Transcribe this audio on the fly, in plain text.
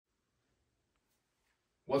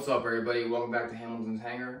What's up, everybody? Welcome back to Hamilton's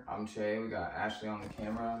Hangar. I'm Ché. We got Ashley on the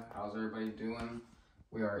camera. How's everybody doing?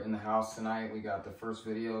 We are in the house tonight. We got the first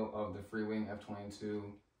video of the Freewing F-22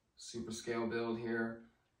 super scale build here.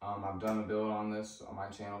 I've done a build on this on my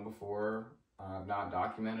channel before. I've not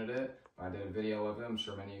documented it, but I did a video of it. I'm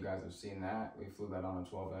sure many of you guys have seen that. We flew that on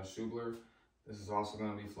a 12S Schubler. This is also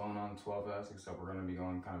going to be flown on 12S, except we're going to be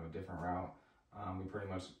going kind of a different route. We pretty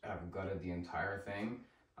much have gutted the entire thing.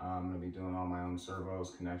 I'm going to be doing all my own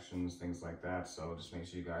servos, connections, things like that. So just make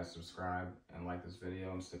sure you guys subscribe and like this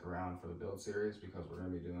video and stick around for the build series because we're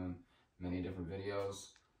going to be doing many different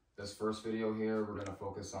videos. This first video here, we're going to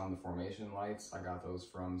focus on the formation lights. I got those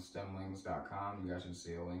from stemwings.com. You guys should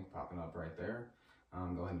see a link popping up right there.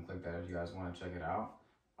 Go ahead and click that if you guys want to check it out.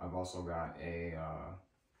 I've also got a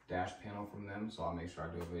dash panel from them, so I'll make sure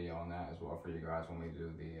I do a video on that as well for you guys when we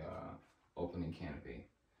do the opening canopy.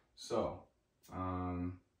 So,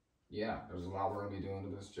 yeah, there's a lot we're going to be doing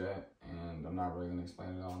to this jet, and I'm not really going to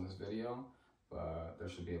explain it all in this video, but there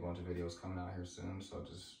should be a bunch of videos coming out here soon, so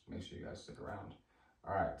just make sure you guys stick around.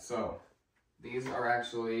 Alright, so these are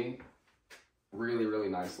actually really, really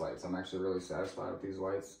nice lights. I'm actually really satisfied with these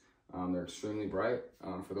lights. They're extremely bright.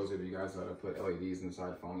 For those of you guys that have put LEDs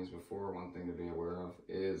inside phonies before, one thing to be aware of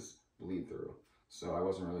is bleed through. So I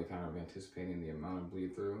wasn't really kind of anticipating the amount of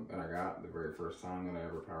bleed through that I got the very first time that I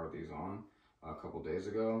ever powered these on a couple days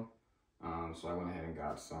ago. So I went ahead and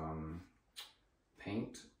got some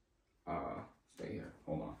paint. Stay here,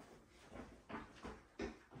 hold on.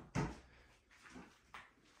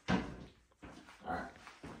 All right,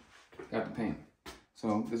 got the paint.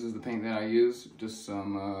 So this is the paint that I use, just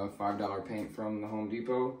some $5 paint from the Home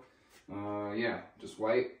Depot. Yeah, just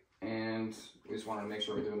white, and we just wanted to make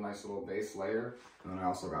sure we do a nice little base layer. And I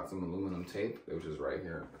also got some aluminum tape, which is right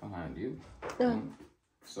here behind you. Yeah.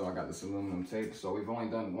 So I got this aluminum tape. So we've only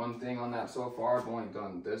done one thing on that so far. I've only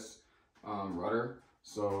done this rudder.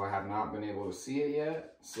 So I have not been able to see it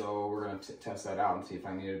yet. So we're going to test that out and see if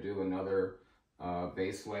I need to do another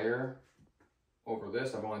base layer over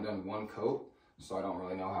this. I've only done one coat, so I don't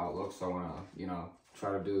really know how it looks. So I want to,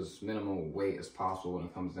 try to do as minimal weight as possible when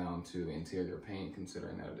it comes down to interior paint,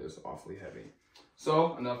 considering that it is awfully heavy.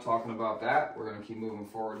 So enough talking about that. We're going to keep moving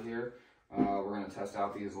forward here. We're going to test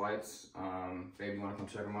out these lights. Babe, you want to come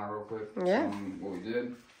check them out real quick? Yeah. What we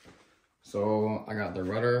did. So I got the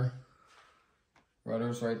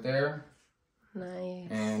rudders right there. Nice.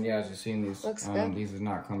 And yeah, as you've seen, these good. these does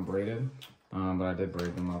not come braided, but I did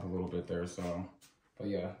braid them up a little bit there. So, but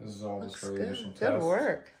yeah, this is all just for the initial test. Good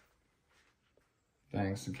work.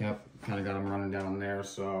 Thanks. We kind of got them running down there.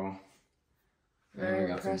 So, and we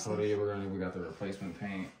got impressive. some putty. We got the replacement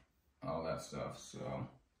paint, all that stuff. So.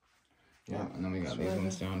 Yeah, and then we got these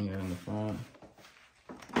ones down here in the front.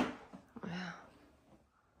 Wow.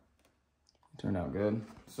 Turned out good.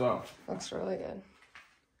 So. Looks really good.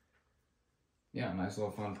 Yeah, nice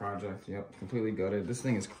little fun project. Yep, completely gutted. This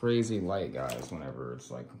thing is crazy light, guys, whenever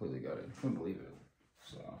it's like completely gutted. Couldn't believe it.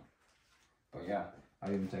 So, but yeah,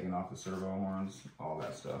 I've even taken off the servo horns, all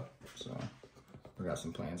that stuff. So, we got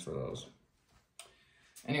some plans for those.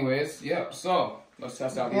 Anyways, yep, so let's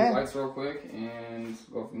test out these lights real quick and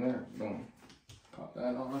go from there. Boom. Pop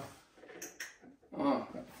that on.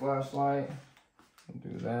 Got the flashlight.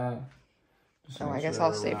 We'll do that. Just I guess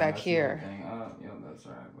I'll stay back here. Yep, that's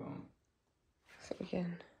all right. Boom. So we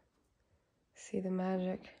can see the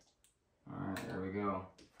magic. All right, there we go.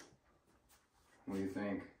 What do you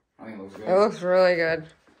think? I think it looks good. It looks really good.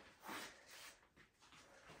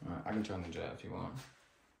 All right, I can turn the jet if you want.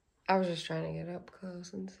 I was just trying to get up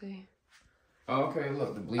close and see. Oh, okay,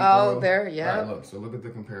 look, the bleed through. There, yeah. All right, look, so look at the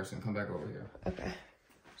comparison. Come back over here. Okay.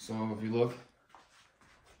 So if you look.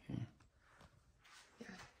 Here.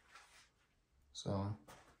 Yeah. So.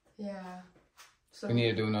 Yeah. So we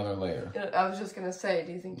need to do another layer. I was just going to say,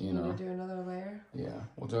 do you think you need to do another layer? Yeah,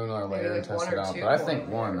 we'll do another layer and test it out. But I think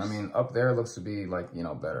one, I mean, up there looks to be like,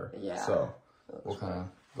 better. Yeah. So we'll kind of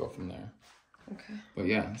go from there. Okay. But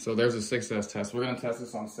yeah, so there's a 6S test. We're going to test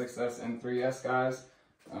this on 6S and 3S, guys.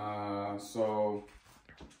 So,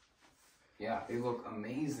 yeah, they look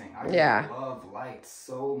amazing. I love lights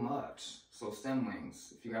so much. So,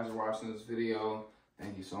 Stemwings, if you guys are watching this video,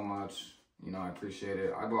 thank you so much. I appreciate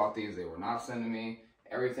it. I bought these. They were not sent to me.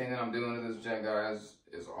 Everything that I'm doing to this jet, guys,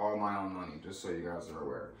 is all my own money, just so you guys are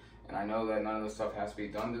aware. And I know that none of the stuff has to be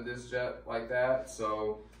done to this jet like that.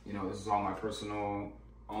 So, this is all my personal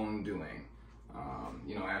own doing.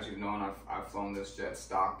 As you've known, I've flown this jet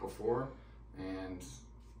stock before, and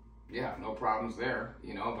yeah, no problems there,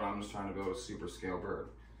 but I'm just trying to build a super scale bird.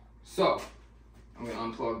 So I'm gonna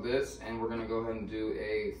unplug this and we're gonna go ahead and do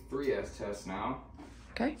a 3S test now.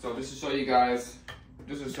 Okay. So just to show you guys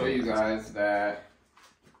just to show you guys that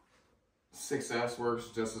 6S works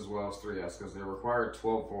just as well as 3S because they require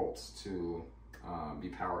 12 volts to be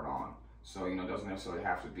powered on. So, you know, it doesn't necessarily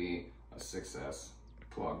have to be a 6S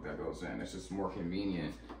plug that goes in. It's just more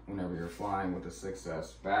convenient whenever you're flying with a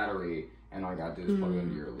 6S battery and all you gotta do is plug it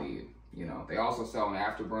into your lead. You know, they also sell an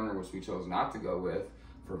afterburner, which we chose not to go with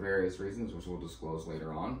for various reasons, which we'll disclose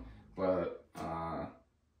later on. But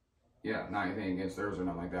yeah, not anything against theirs or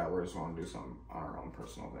nothing like that. We just want to do something on our own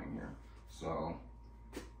personal thing here. So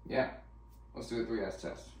yeah, let's do the 3S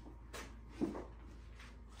test.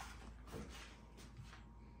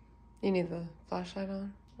 You need the flashlight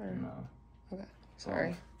on? Or? No. Okay,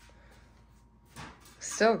 sorry.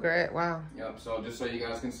 Still great, wow. Yep, so just so you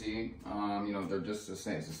guys can see, you know, they're just the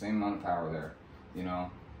same. It's the same amount of power there, you know.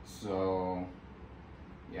 So,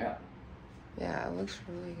 yeah. Yeah, it looks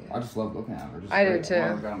really good. I just love looking at them. I do too.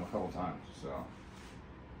 I've got them a couple times, so.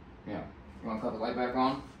 Yeah. You want to cut the light back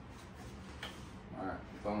on?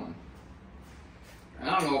 Alright, boom. And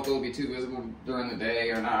I don't know if they'll be too visible during the day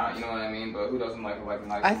or not, you know what I mean? But who doesn't like a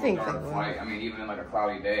nice little dark flight? I mean, even in like a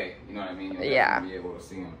cloudy day, you know what I mean? You'll definitely be able to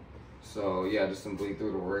see them. So yeah, just some bleed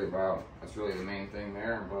through to worry about. That's really the main thing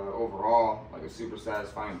there. But overall, like a super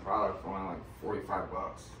satisfying product for only like 45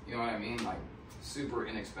 bucks. You know what I mean? Like super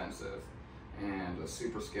inexpensive and a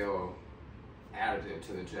super scale additive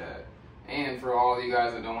to the jet. And for all of you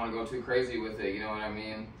guys that don't want to go too crazy with it, you know what I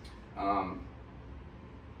mean?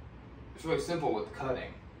 It's really simple with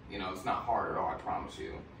cutting. You know, it's not hard at all, I promise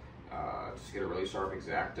you. Just get a really sharp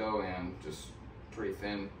X-Acto and just pretty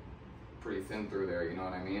thin through there, you know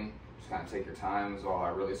what I mean? Just kind of take your time is all I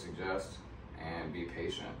really suggest, and be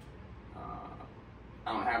patient.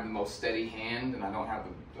 I don't have the most steady hand, and I don't have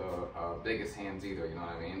the biggest hands either, you know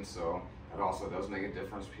what I mean? So that also does make a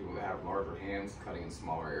difference. People that have larger hands cutting in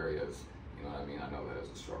smaller areas, you know what I mean? I know that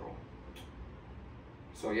is a struggle.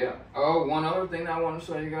 So yeah. Oh, one other thing that I want to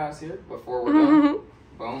show you guys here before we're done,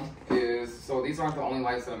 boom, is, so these aren't the only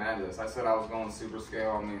lights that I'm adding to this. I said I was going super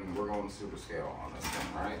scale. I mean, we're going super scale on this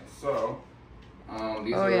thing, right? So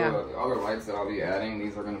these are the other lights that I'll be adding.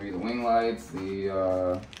 These are going to be the wing lights,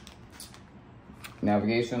 the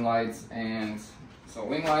navigation lights, and so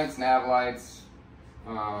wing lights, nav lights,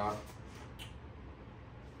 the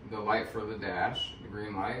light for the dash, the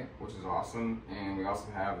green light, which is awesome, and we also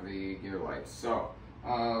have the gear lights. So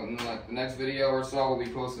the next video or so we'll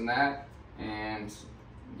be posting that, and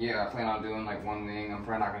yeah, I plan on doing like one wing. I'm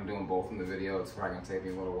probably not going to do them both in the video. It's probably going to take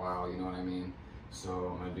me a little while, you know what I mean?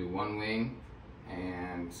 So I'm going to do one wing,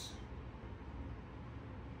 and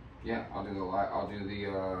yeah, I'll do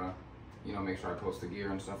the you know, make sure I post the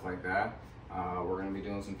gear and stuff like that. We're going to be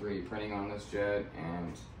doing some 3D printing on this jet,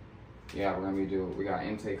 and yeah, we got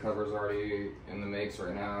intake covers already in the makes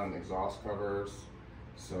right now, and exhaust covers.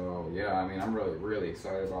 So yeah, I mean, I'm really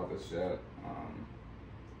excited about this jet.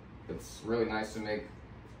 It's really nice to make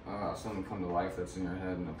something come to life that's in your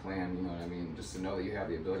head and a plan, you know what I mean? Just to know that you have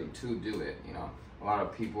the ability to do it, you know? A lot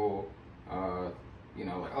of people, you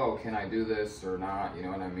know, like, oh, can I do this or not, you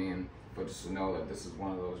know what I mean? But just to know that this is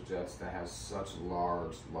one of those jets that has such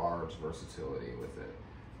large versatility with it.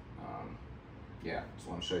 Yeah, just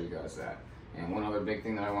want to show you guys that. And one other big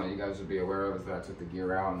thing that I want you guys to be aware of is that I took the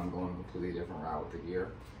gear out and I'm going a completely different route with the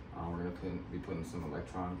gear. We're going to be putting some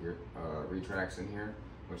electron gear retracts in here,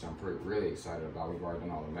 which I'm really excited about. We've already done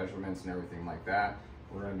all the measurements and everything like that.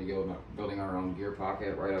 We're going to be building our own gear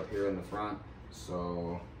pocket right up here in the front.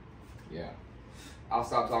 So yeah, I'll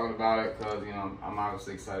stop talking about it because, you know, I'm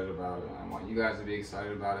obviously excited about it. I want you guys to be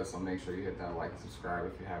excited about it, so make sure you hit that like and subscribe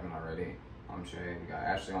if you haven't already. I'm Ché. We got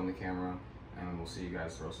Ashley on the camera, and we'll see you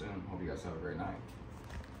guys real soon. Hope you guys have a great night.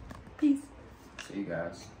 Peace. See you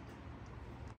guys.